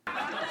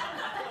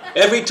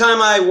Every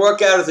time I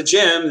work out at the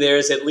gym,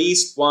 there's at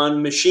least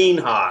one machine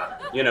hog.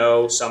 You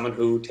know, someone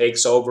who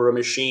takes over a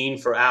machine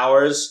for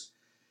hours.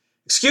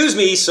 Excuse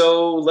me,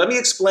 so let me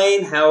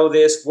explain how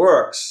this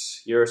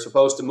works. You're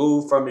supposed to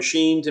move from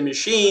machine to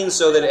machine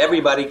so that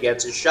everybody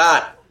gets a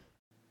shot.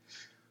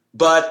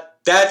 But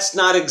that's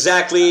not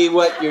exactly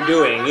what you're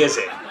doing, is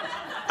it?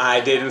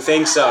 I didn't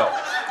think so.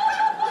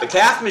 The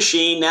calf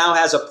machine now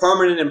has a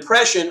permanent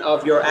impression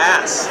of your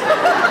ass.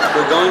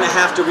 We're going to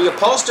have to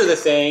reupholster the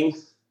thing.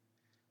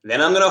 Then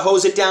I'm going to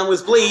hose it down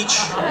with bleach,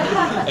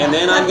 and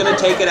then I'm going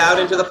to take it out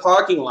into the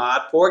parking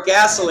lot, pour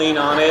gasoline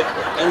on it,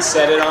 and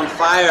set it on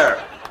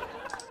fire.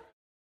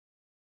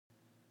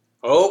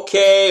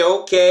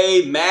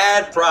 Okay,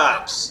 mad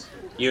props.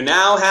 You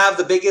now have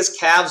the biggest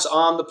calves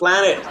on the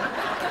planet.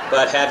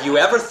 But have you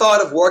ever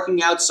thought of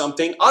working out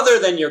something other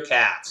than your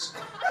calves?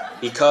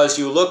 Because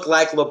you look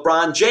like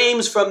LeBron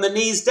James from the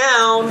knees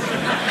down,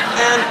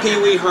 and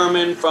Pee Wee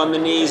Herman from the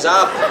knees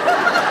up.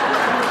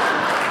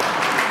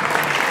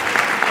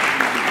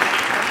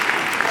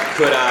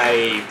 Could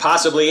I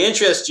possibly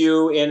interest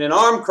you in an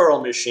arm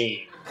curl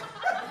machine?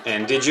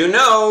 And did you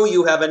know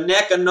you have a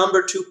neck a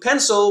number 2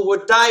 pencil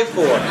would die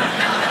for?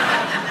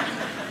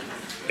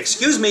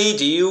 Excuse me,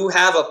 do you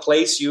have a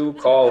place you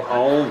call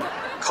home?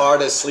 Car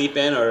to sleep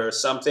in or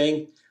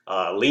something?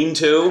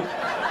 Lean-to?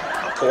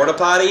 A porta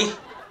potty?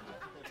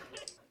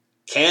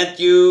 Can't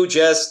you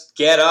just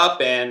get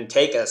up and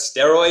take a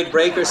steroid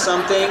break or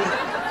something?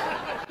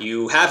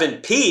 You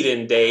haven't peed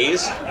in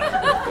days,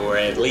 or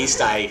at least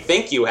I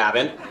think you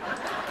haven't.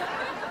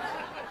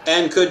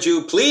 And could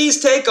you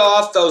please take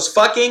off those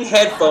fucking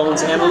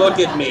headphones and look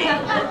at me?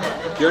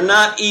 You're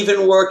not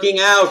even working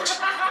out.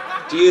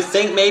 Do you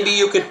think maybe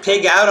you could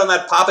pig out on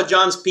that Papa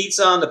John's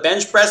pizza on the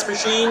bench press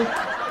machine?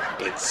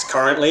 It's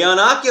currently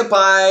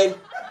unoccupied.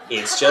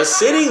 It's just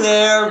sitting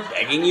there,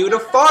 begging you to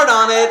fart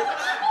on it.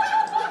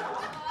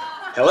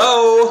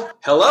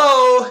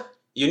 Hello?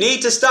 You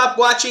need to stop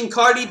watching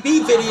Cardi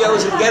B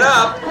videos and get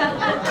up.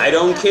 I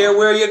don't care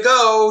where you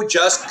go,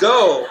 just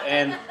go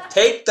and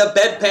take the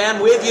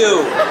bedpan with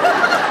you.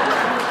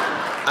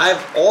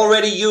 I've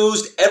already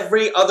used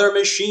every other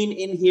machine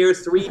in here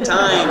 3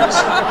 times.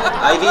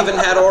 I've even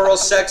had oral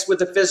sex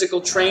with a physical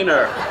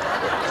trainer.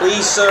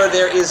 Please, sir,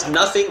 there is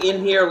nothing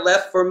in here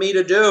left for me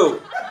to do.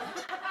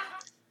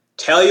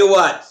 Tell you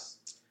what,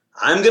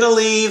 I'm gonna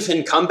leave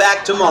and come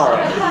back tomorrow.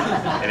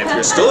 And if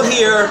you're still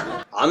here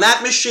on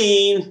that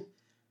machine,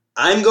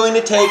 I'm going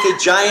to take a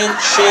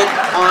giant shit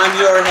on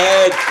your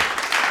head.